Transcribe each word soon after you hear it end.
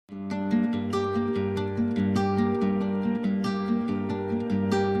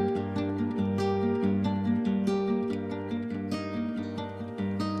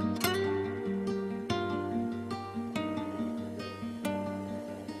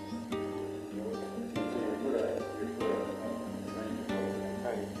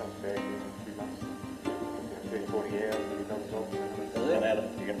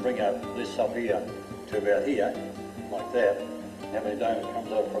bring this up here to about here, like that, and then it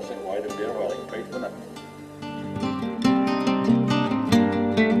comes over across that way to Bear Whaling Creek, wouldn't it?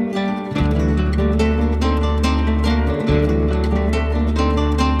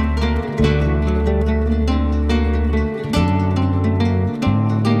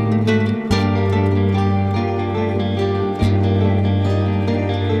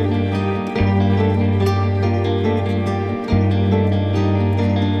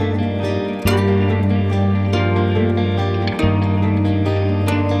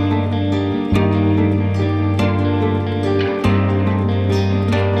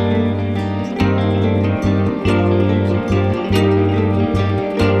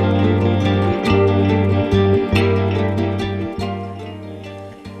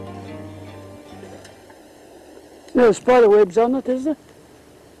 No spider webs on it, is there?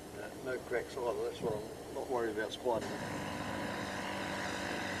 No cracks either, that's what I'm not worried about spiders.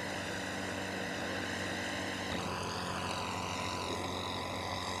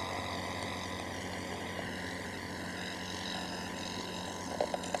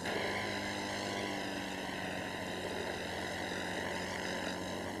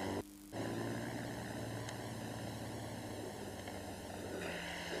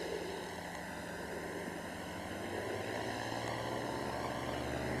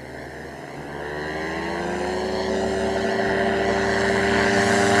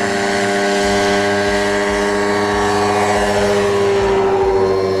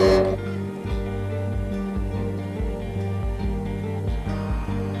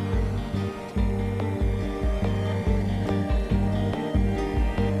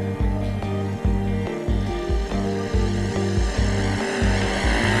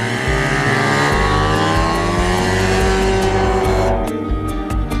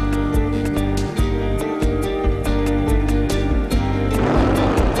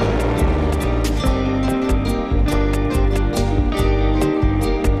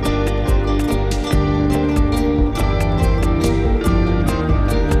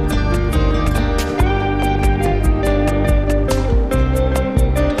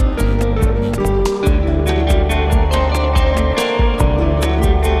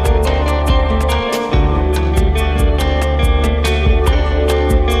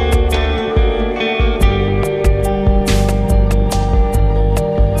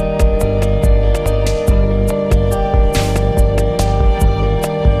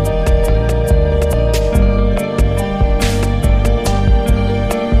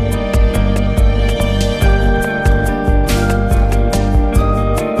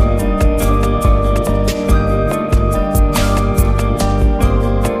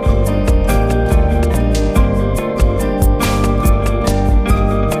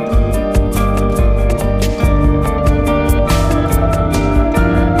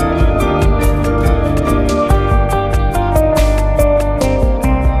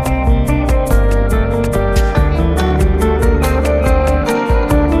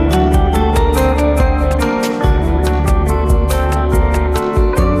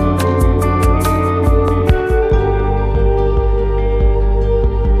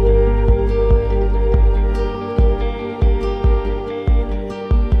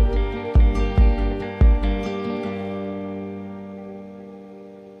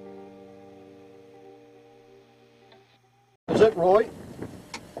 Is it Roy?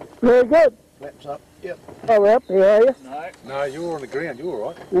 Very good. Flaps up, yep. Oh, up, yeah, you? No, you were on the ground, you were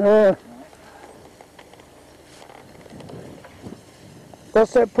all right. Yeah.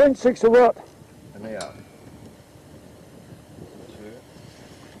 That's that 0.6 or what? And they are.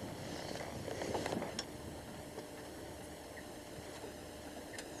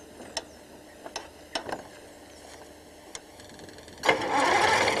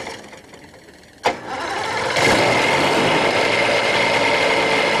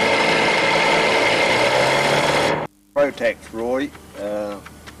 Rotax Roy,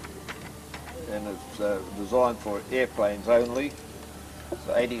 and it's designed for airplanes only.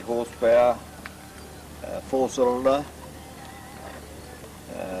 So 80 horsepower, 4-cylinder,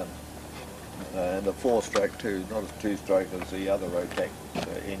 and a 4-stroke too, not a 2-stroke as the other Rotax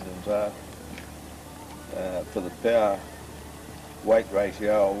engines are. For the power weight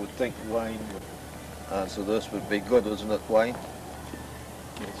ratio, I would think Wayne would answer this, would be good, isn't it, Wayne?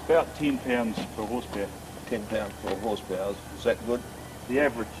 It's about 10 pounds per horsepower. 10 pounds per horsepower, is that good? The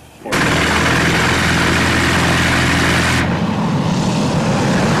average.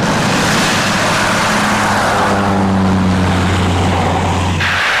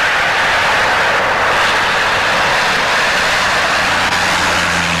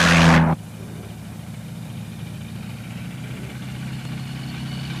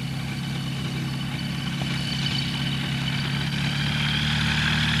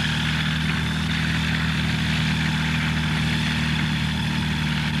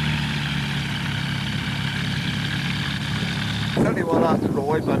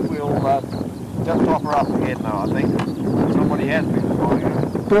 again though, I think. Somebody has been flying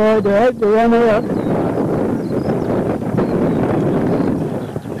it. Right, they run out.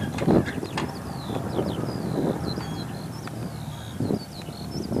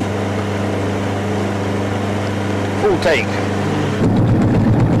 Full take.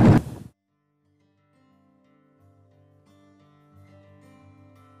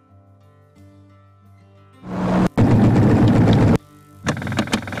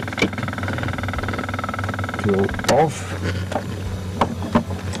 Fuel off.